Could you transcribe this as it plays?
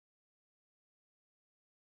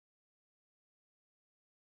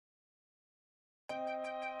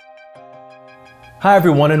Hi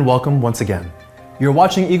everyone and welcome once again. You're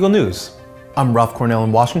watching Eagle News. I'm Ralph Cornell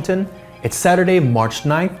in Washington. It's Saturday, March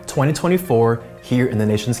 9th, 2024, here in the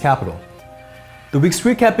nation's capital. The week's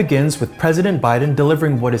recap begins with President Biden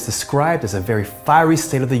delivering what is described as a very fiery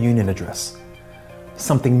State of the Union address,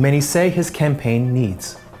 something many say his campaign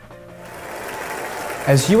needs.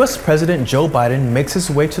 As U.S. President Joe Biden makes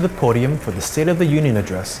his way to the podium for the State of the Union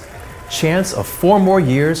address, chants of 4 more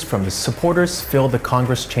years from his supporters fill the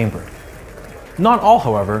Congress chamber. Not all,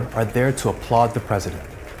 however, are there to applaud the president.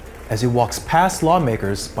 As he walks past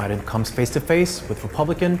lawmakers, Biden comes face to face with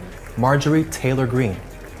Republican Marjorie Taylor Greene.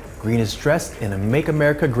 Greene is dressed in a Make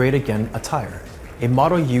America Great Again attire, a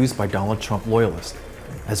motto used by Donald Trump loyalists.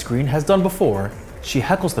 As Greene has done before, she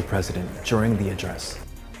heckles the president during the address.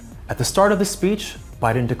 At the start of the speech,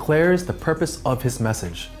 Biden declares the purpose of his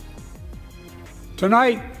message.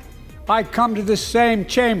 Tonight, I come to this same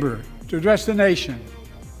chamber to address the nation.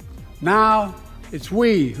 Now, it's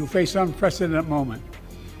we who face an unprecedented moment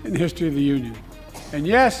in the history of the Union. And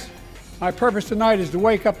yes, my purpose tonight is to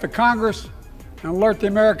wake up the Congress and alert the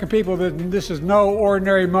American people that this is no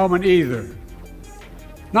ordinary moment either.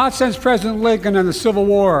 Not since President Lincoln and the Civil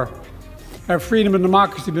War have freedom and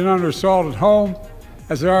democracy been under assault at home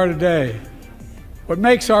as they are today. What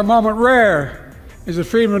makes our moment rare is that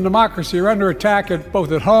freedom and democracy are under attack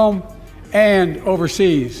both at home and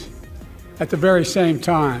overseas at the very same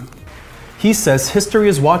time. He says history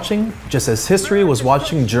is watching, just as history was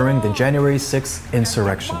watching during the January 6th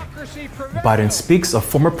insurrection. Biden speaks of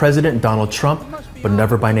former President Donald Trump, but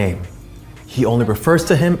never by name. He only refers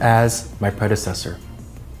to him as my predecessor.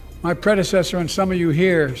 My predecessor and some of you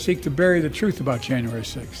here seek to bury the truth about January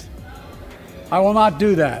 6th. I will not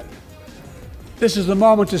do that. This is the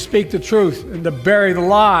moment to speak the truth and to bury the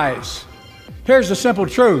lies. Here's the simple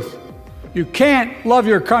truth. You can't love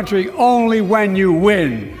your country only when you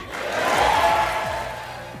win.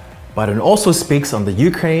 Biden also speaks on the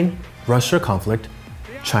Ukraine-Russia conflict,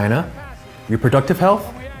 China, reproductive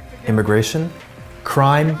health, immigration,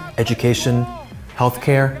 crime, education,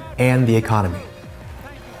 healthcare, and the economy.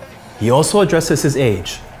 He also addresses his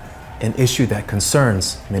age, an issue that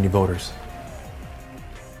concerns many voters.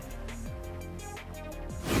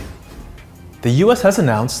 The U.S. has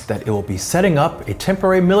announced that it will be setting up a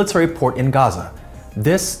temporary military port in Gaza,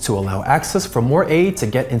 this to allow access for more aid to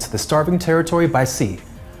get into the starving territory by sea.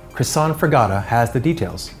 Crufts Dog has the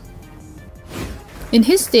details. In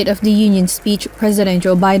his State of the Union speech, President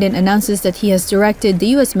Joe Biden announces that he has directed the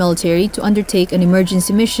U.S. military to undertake an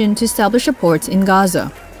emergency mission to establish a port in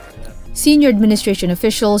Gaza. Senior administration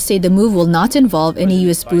officials say the move will not involve any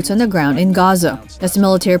U.S. boots on the ground in Gaza, as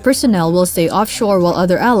military personnel will stay offshore while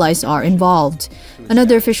other allies are involved.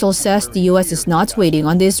 Another official says the U.S. is not waiting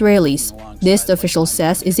on the Israelis. This, the official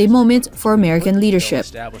says, is a moment for American leadership.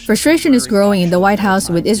 Frustration is growing in the White House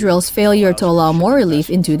with Israel's failure to allow more relief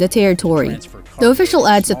into the territory. The official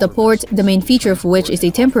adds that the port, the main feature of which is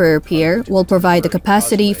a temporary pier, will provide the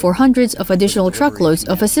capacity for hundreds of additional truckloads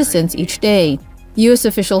of assistance each day. U.S.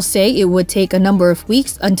 officials say it would take a number of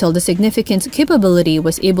weeks until the significant capability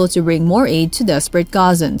was able to bring more aid to desperate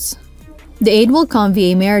Gazans. The aid will come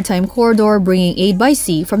via a maritime corridor bringing aid by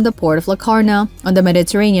sea from the port of Larnaca on the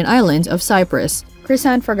Mediterranean island of Cyprus.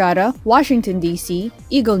 Crufts Dog, Washington, D.C.,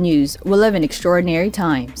 Eagle News. We live in extraordinary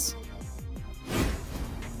times.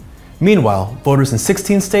 Meanwhile, voters in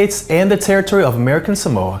 16 states and the territory of American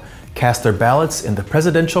Samoa cast their ballots in the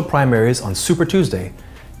presidential primaries on Super Tuesday.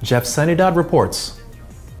 Jeff Sanidad reports.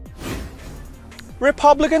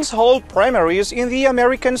 Republicans hold primaries in the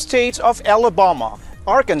American states of Alabama,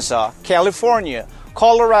 Arkansas, California,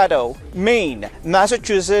 Colorado, Maine,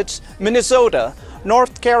 Massachusetts, Minnesota,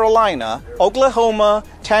 North Carolina, Oklahoma,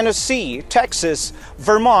 Tennessee, Texas,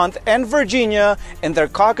 Vermont, and Virginia, and their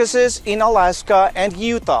caucuses in Alaska and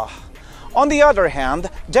Utah. On the other hand,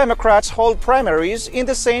 Democrats hold primaries in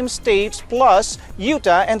the same states plus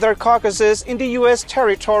Utah and their caucuses in the U.S.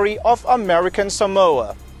 territory of American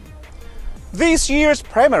Samoa. This year's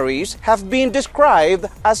primaries have been described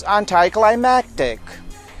as anticlimactic.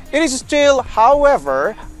 It is still,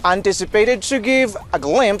 however, anticipated to give a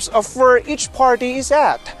glimpse of where each party is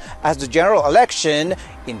at as the general election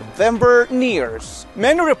in November nears.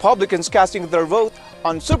 Many Republicans casting their vote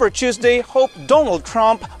on Super Tuesday hope Donald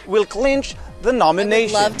Trump will clinch the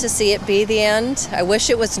nomination. I would love to see it be the end. I wish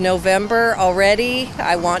it was November already.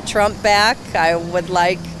 I want Trump back. I would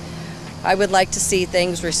like to see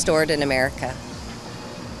things restored in America.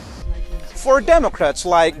 For Democrats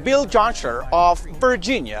like Bill Johnson of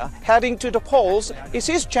Virginia, heading to the polls is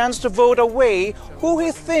his chance to vote away who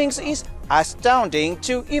he thinks is astounding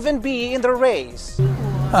to even be in the race.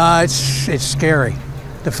 It's scary.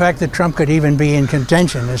 The fact that Trump could even be in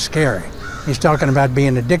contention is scary. He's talking about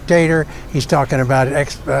being a dictator. He's talking about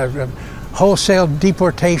wholesale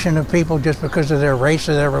deportation of people just because of their race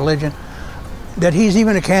or their religion. That he's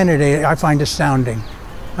even a candidate, I find astounding.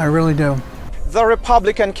 I really do. The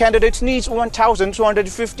Republican candidate needs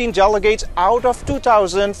 1,215 delegates out of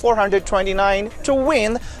 2,429 to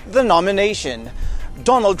win the nomination.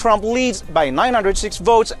 Donald Trump leads by 906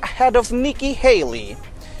 votes ahead of Nikki Haley.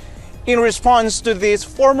 In response to this,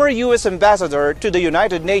 former U.S. Ambassador to the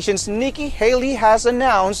United Nations Nikki Haley has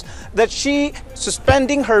announced that she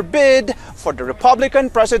suspending her bid for the Republican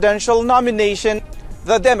presidential nomination.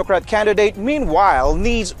 The Democrat candidate, meanwhile,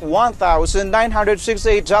 needs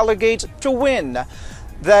 1,968 delegates to win.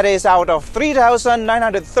 That is out of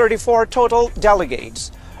 3,934 total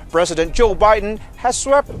delegates. President Joe Biden has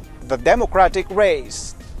swept the Democratic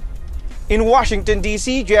race. In Washington,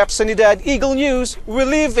 D.C., Jeff Sanidad, Eagle News, we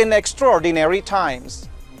live in extraordinary times.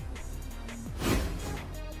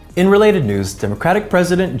 In related news, Democratic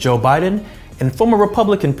President Joe Biden and former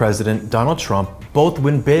Republican President Donald Trump both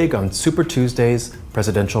win big on Super Tuesday's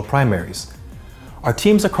presidential primaries. Our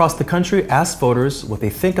teams across the country asked voters what they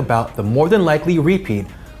think about the more than likely repeat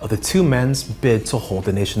of the two men's bid to hold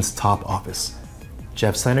the nation's top office.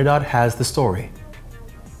 Jeff Sanidad has the story.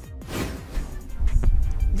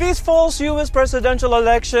 This fall's U.S. presidential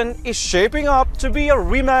election is shaping up to be a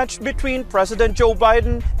rematch between President Joe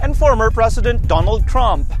Biden and former President Donald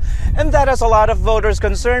Trump. And that has a lot of voters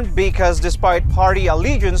concerned because despite party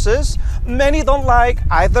allegiances, many don't like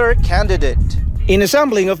either candidate. In a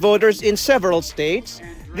sampling of voters in several states,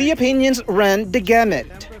 the opinions ran the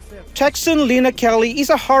gamut. Texan Lena Kelly is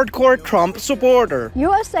a hardcore Trump supporter.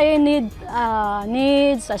 USA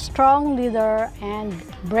needs a strong leader and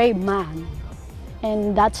brave man.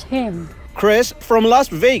 And that's him. Chris from Las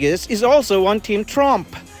Vegas is also on Team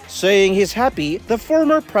Trump, saying he's happy the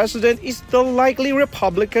former president is the likely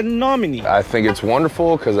Republican nominee. I think it's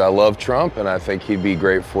wonderful because I love Trump and I think he'd be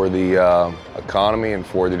great for the economy and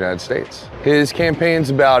for the United States. His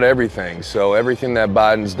campaign's about everything, so everything that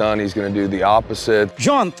Biden's done, he's going to do the opposite.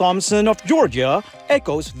 John Thompson of Georgia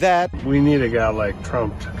echoes that. We need a guy like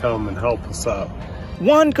Trump to come and help us out.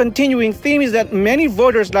 One continuing theme is that many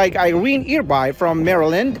voters like Irene Irby from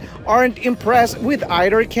Maryland aren't impressed with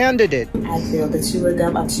either candidate. I feel the two of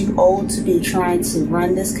them are too old to be trying to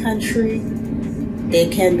run this country. There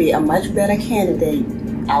can be a much better candidate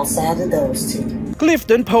outside of those two.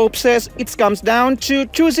 Clifton Pope says it comes down to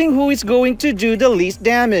choosing who is going to do the least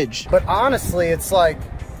damage. But honestly, it's like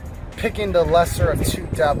picking the lesser of two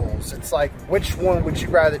devils. It's like, which one would you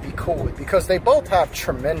rather be cool with? Because they both have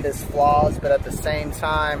tremendous flaws, but at the same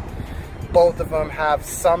time, both of them have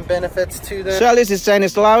some benefits to them. Salis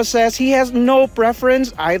Stanislaw says he has no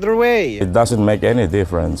preference either way. It doesn't make any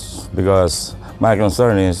difference because my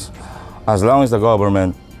concern is as long as the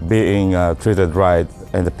government being treated right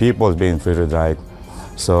and the people being treated right,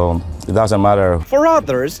 so it doesn't matter. For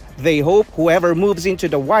others, they hope whoever moves into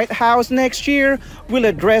the White House next year will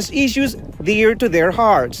address issues dear to their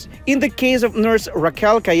hearts. In the case of nurse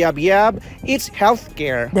Raquel Kayabyab, it's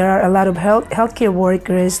healthcare. There are a lot of healthcare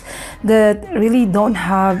workers that really don't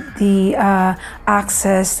have the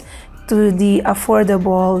access to the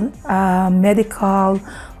affordable medical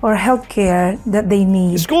or healthcare that they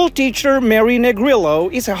need. School teacher Mary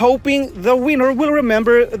Negrillo is hoping the winner will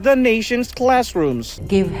remember the nation's classrooms.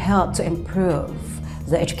 Give help to improve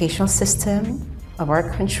the educational system of our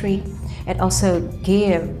country and also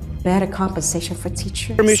give better compensation for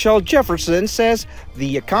teachers. Michelle Jefferson says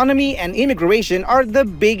the economy and immigration are the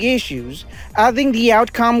big issues, adding the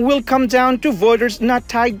outcome will come down to voters not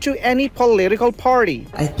tied to any political party.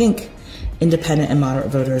 I think independent and moderate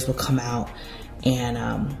voters will come out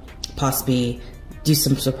and possibly do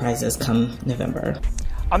some surprises come November.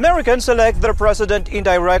 Americans elect their president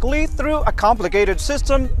indirectly through a complicated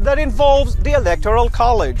system that involves the Electoral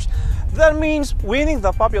College. That means winning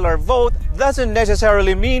the popular vote doesn't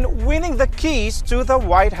necessarily mean winning the keys to the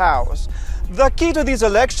White House. The key to this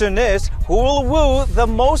election is who will woo the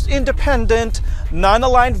most independent,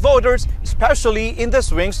 non-aligned voters, especially in the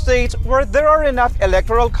swing states where there are enough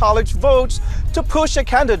Electoral College votes to push a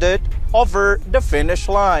candidate over the finish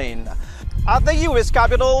line. At the U.S.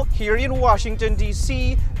 Capitol, here in Washington,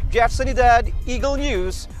 D.C., Jeff Sanidad, Eagle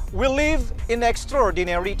News, we live in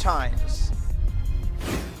extraordinary times.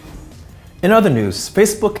 In other news,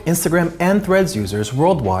 Facebook, Instagram, and Threads users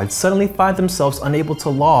worldwide suddenly find themselves unable to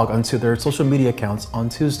log onto their social media accounts on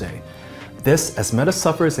Tuesday. This as Meta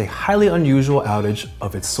suffers a highly unusual outage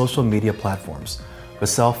of its social media platforms.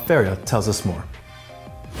 Vassell Feria tells us more.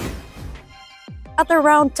 At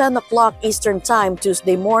around 10 o'clock Eastern Time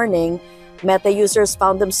Tuesday morning, Meta users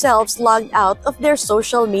found themselves logged out of their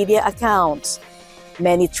social media accounts.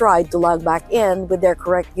 Many tried to log back in with their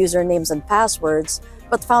correct usernames and passwords,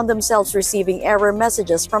 but found themselves receiving error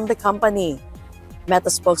messages from the company. Meta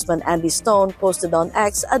spokesman Andy Stone posted on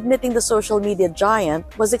X admitting the social media giant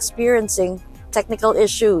was experiencing technical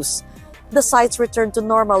issues. The sites returned to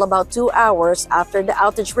normal about 2 hours after the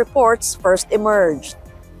outage reports first emerged.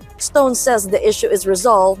 Stone says the issue is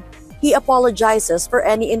resolved. He apologizes for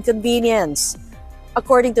any inconvenience.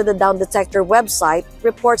 According to the Down Detector website,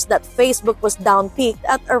 reports that Facebook was down peaked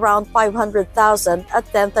at around 500,000 at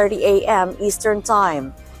 10:30 a.m. Eastern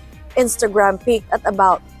Time. Instagram peaked at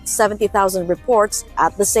about 70,000 reports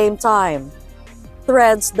at the same time.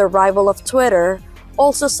 Threads, the rival of Twitter,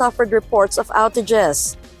 also suffered reports of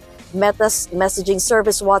outages. Meta's messaging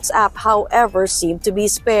service WhatsApp, however, seemed to be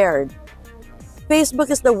spared. Facebook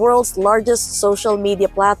is the world's largest social media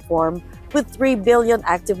platform with 3 billion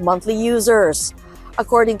active monthly users.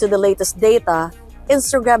 According to the latest data,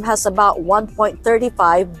 Instagram has about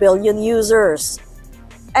 1.35 billion users.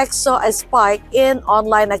 X saw a spike in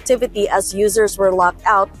online activity as users were locked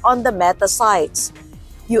out on the Meta sites.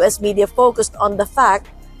 U.S. media focused on the fact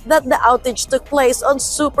that the outage took place on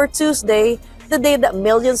Super Tuesday, the day that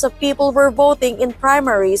millions of people were voting in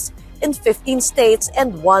primaries in 15 states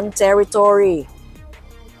and 1 territory.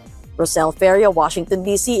 Rosel Feria, Washington,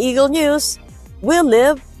 D.C. Eagle News. We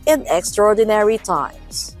live in extraordinary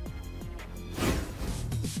times.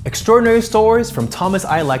 Extraordinary stories from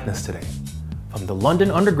ThomasILikness today. From the London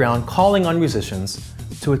Underground calling on musicians,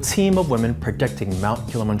 to a team of women predicting Mount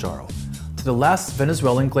Kilimanjaro, to the last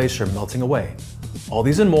Venezuelan glacier melting away. All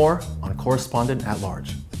these and more on Correspondent at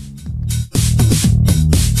Large.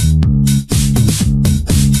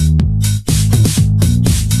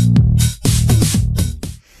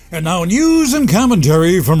 And now news and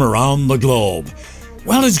commentary from around the globe.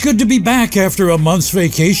 Well, it's good to be back after a month's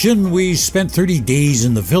vacation. We spent 30 days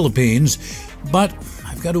in the Philippines, but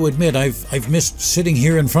I've got to admit I've missed sitting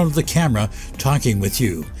here in front of the camera talking with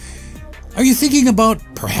you. Are you thinking about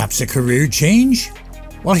perhaps a career change?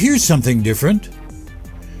 Well, here's something different.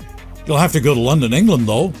 You'll have to go to London, England,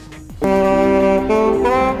 though.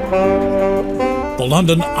 The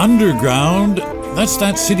London Underground, that's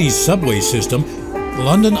that city's subway system. The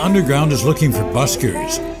London Underground is looking for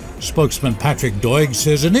buskers. Spokesman Patrick Doig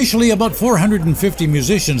says initially about 450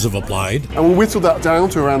 musicians have applied. And we'll whittle that down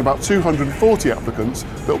to around about 240 applicants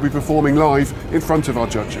that will be performing live in front of our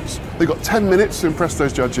judges. They've got 10 minutes to impress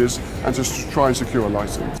those judges and to try and secure a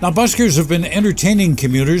license. Now, buskers have been entertaining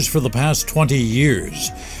commuters for the past 20 years,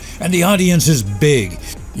 and the audience is big.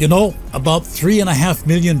 You know, about 3.5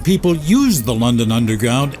 million people use the London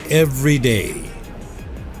Underground every day.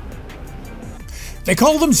 They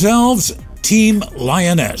call themselves Team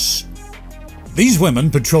Lioness. These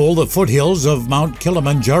women patrol the foothills of Mount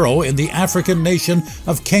Kilimanjaro in the African nation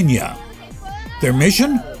of Kenya. Their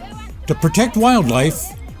mission? To protect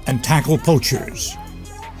wildlife and tackle poachers.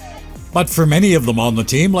 But for many of them on the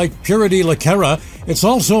team, like Purity Lakera, it's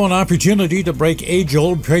also an opportunity to break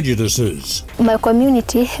age-old prejudices. My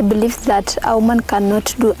community believes that a woman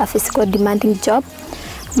cannot do a physical demanding job.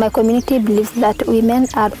 My community believes that women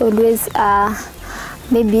are always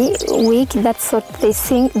maybe weak, that's what they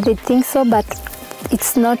think so, but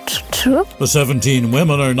it's not true. The 17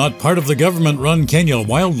 women are not part of the government-run Kenya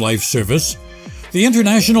Wildlife Service. The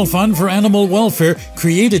International Fund for Animal Welfare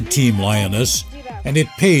created Team Lioness, and it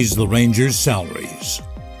pays the rangers' salaries.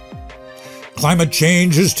 Climate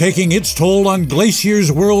change is taking its toll on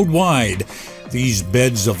glaciers worldwide. These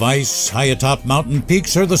beds of ice high atop mountain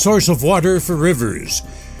peaks are the source of water for rivers,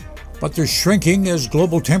 but they're shrinking as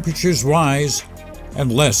global temperatures rise and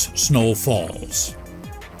less snow falls.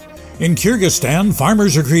 In Kyrgyzstan,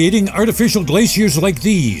 farmers are creating artificial glaciers like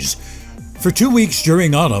these. For 2 weeks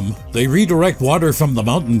during autumn, they redirect water from the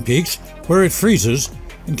mountain peaks where it freezes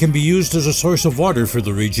and can be used as a source of water for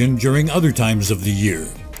the region during other times of the year.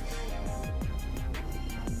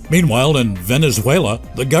 Meanwhile, in Venezuela,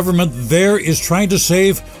 the government there is trying to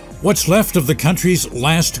save what's left of the country's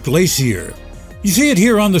last glacier. You see it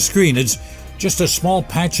here on the screen. It's just a small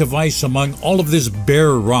patch of ice among all of this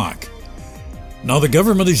bare rock. Now, the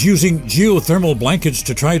government is using geothermal blankets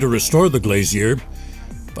to try to restore the glacier,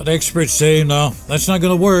 but experts say, no, that's not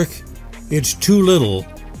going to work. It's too little,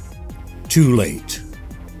 too late.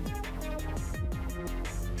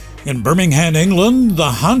 In Birmingham, England,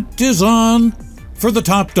 the hunt is on for the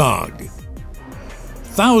top dog.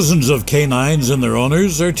 Thousands of canines and their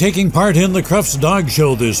owners are taking part in the Crufts Dog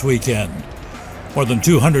Show this weekend. More than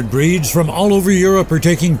 200 breeds from all over Europe are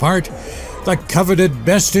taking part. The coveted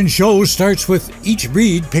Best in Show starts with each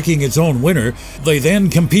breed picking its own winner. They then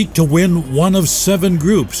compete to win one of 7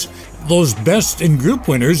 groups. Those Best in Group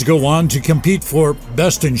winners go on to compete for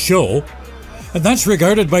Best in Show, and that's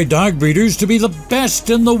regarded by dog breeders to be the best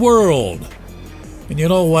in the world. And you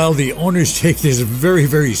know, while the owners take this very,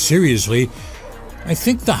 very seriously, I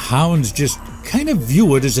think the hounds just kind of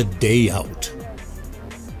view it as a day out.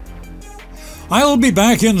 I'll be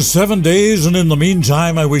back in 7 days, and in the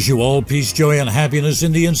meantime, I wish you all peace, joy, and happiness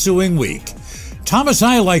in the ensuing week.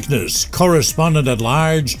 ThomasILikness, Correspondent at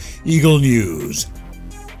Large, Eagle News.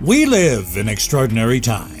 We live in extraordinary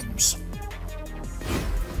times.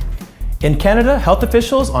 In Canada, health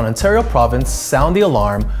officials on Ontario province sound the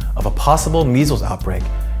alarm of a possible measles outbreak.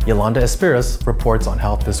 Yolanda Espiras reports on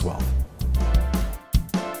Health is Wealth.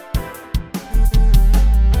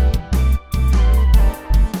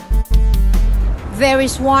 There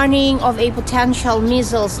is warning of a potential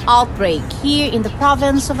measles outbreak here in the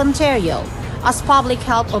province of Ontario. As Public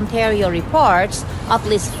Health Ontario reports, at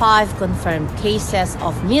least 5 confirmed cases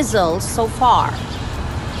of measles so far.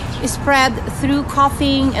 Spread through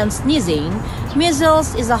coughing and sneezing,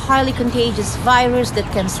 measles is a highly contagious virus that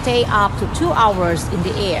can stay up to 2 hours in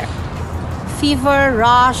the air. Fever,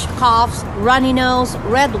 rash, coughs, runny nose,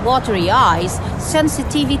 red watery eyes,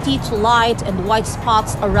 sensitivity to light and white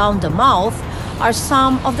spots around the mouth are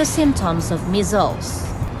some of the symptoms of measles.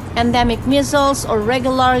 Endemic measles or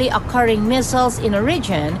regularly occurring measles in a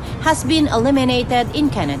region has been eliminated in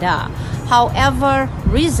Canada. However,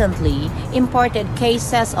 recently, imported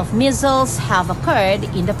cases of measles have occurred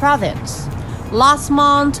in the province. Last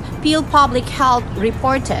month, Peel Public Health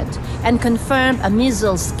reported and confirmed a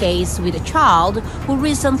measles case with a child who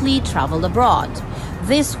recently traveled abroad.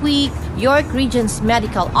 This week, York Region's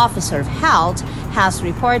Medical Officer of Health has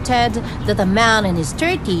reported that a man in his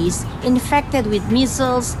 30s infected with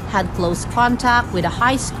measles had close contact with a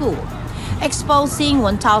high school, exposing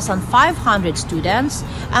 1,500 students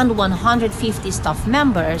and 150 staff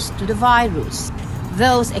members to the virus.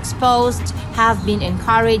 Those exposed have been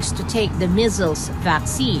encouraged to take the measles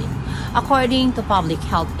vaccine. According to Public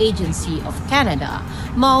Health Agency of Canada,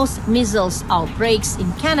 most measles outbreaks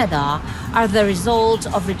in Canada are the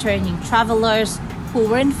result of returning travelers who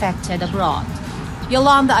were infected abroad.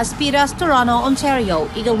 Yolanda Espiras, Toronto, Ontario,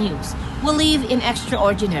 Eagle News. We live in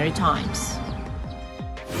extraordinary times.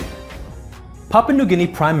 Papua New Guinea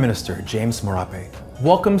Prime Minister James Marape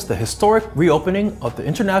welcomes the historic reopening of the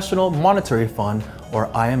International Monetary Fund, or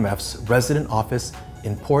IMF's resident office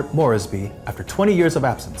in Port Moresby after 20 years of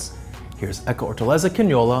absence. Here's Eka Ortaleza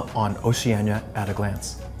Quinola on Oceania at a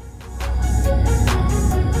Glance.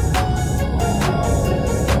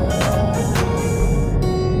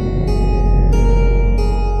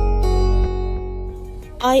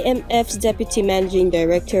 IMF's Deputy Managing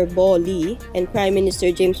Director Bo Lee and Prime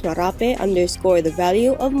Minister James Marape underscore the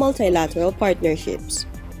value of multilateral partnerships.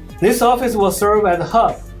 This office will serve as a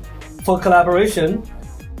hub for collaboration,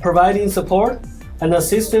 providing support and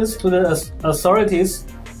assistance to the authorities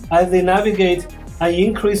as they navigate an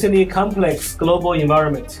increasingly complex global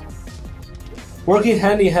environment. Working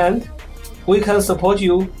hand in hand, we can support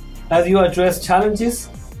you as you address challenges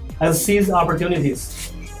and seize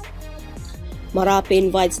opportunities. Marape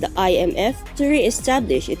invites the IMF to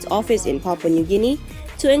re-establish its office in Papua New Guinea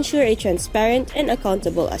to ensure a transparent and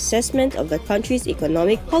accountable assessment of the country's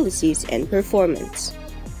economic policies and performance.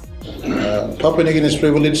 Papua New Guinea is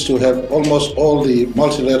privileged to have almost all the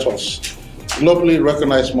multilaterals, globally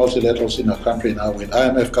recognized multilaterals in our country now, with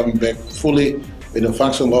IMF coming back fully with a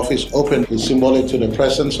functional office open is symbolic to the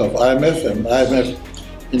presence of IMF, and IMF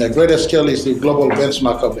in a greater scale is the global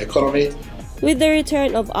benchmark of the economy. With the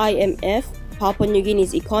return of IMF, Papua New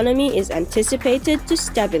Guinea's economy is anticipated to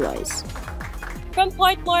stabilize. From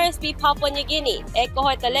Port Moresby, Papua New Guinea, Eka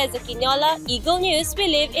Ortaleza Quinola, Eagle News, we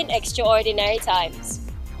live in extraordinary times.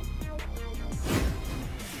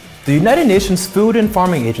 The United Nations Food and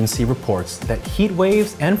Farming Agency reports that heat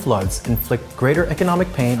waves and floods inflict greater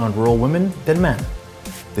economic pain on rural women than men.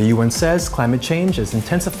 The UN says climate change is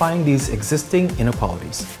intensifying these existing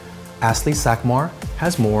inequalities. Ashley Sackmar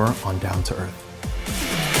has more on Down to Earth.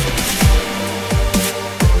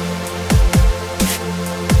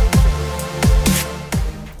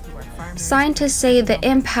 Scientists say the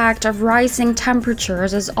impact of rising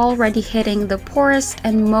temperatures is already hitting the poorest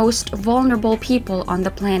and most vulnerable people on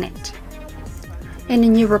the planet. In a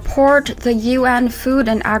new report, the UN Food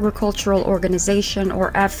and Agricultural Organization,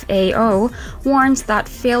 or FAO, warns that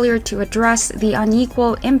failure to address the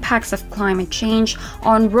unequal impacts of climate change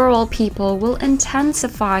on rural people will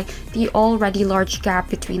intensify the already large gap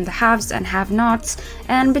between the haves and have-nots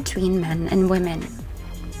and between men and women.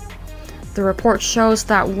 The report shows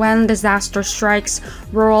that when disaster strikes,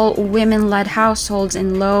 rural women-led households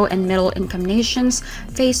in low and middle-income nations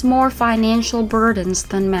face more financial burdens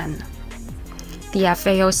than men. The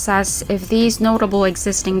FAO says if these notable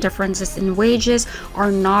existing differences in wages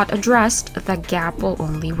are not addressed, the gap will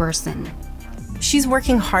only worsen. She's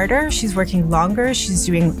working harder, she's working longer, she's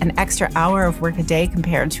doing an extra hour of work a day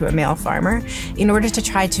compared to a male farmer in order to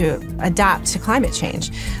try to adapt to climate change.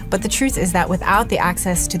 But the truth is that without the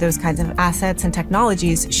access to those kinds of assets and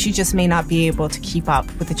technologies, she just may not be able to keep up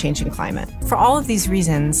with the changing climate. For all of these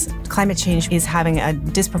reasons, climate change is having a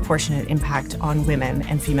disproportionate impact on women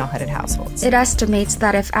and female-headed households. It estimates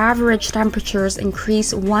that if average temperatures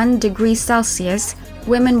increase 1 degree Celsius,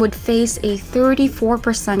 women would face a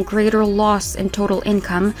 34% greater loss in total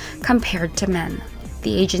income compared to men.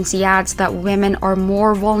 The agency adds that women are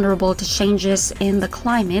more vulnerable to changes in the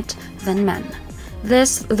climate than men.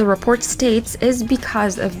 This, the report states, is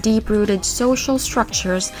because of deep-rooted social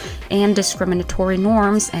structures and discriminatory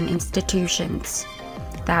norms and institutions.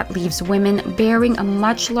 That leaves women bearing a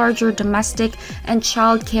much larger domestic and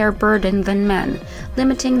childcare burden than men,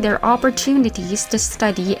 limiting their opportunities to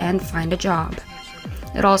study and find a job.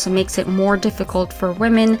 It also makes it more difficult for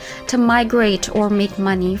women to migrate or make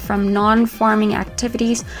money from non-farming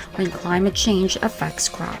activities when climate change affects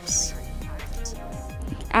crops.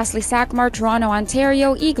 Ashley Sackmar, Toronto,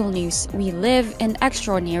 Ontario, Eagle News. We live in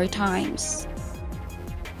extraordinary times.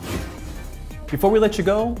 Before we let you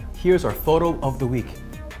go, here's our photo of the week.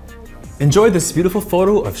 Enjoy this beautiful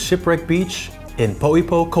photo of Shipwreck Beach in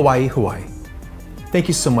Poipu, Kaua'i, Hawaii. Thank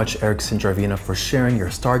you so much, Erickson Jarvina, for sharing your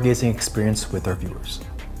stargazing experience with our viewers.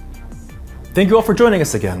 Thank you all for joining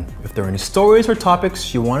us again. If there are any stories or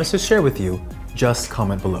topics you want us to share with you, just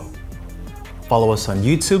comment below. Follow us on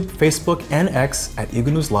YouTube, Facebook, and X at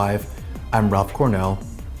Eagle News Live. I'm Ralph Cornell.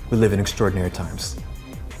 We live in extraordinary times.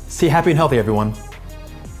 Stay happy and healthy, everyone.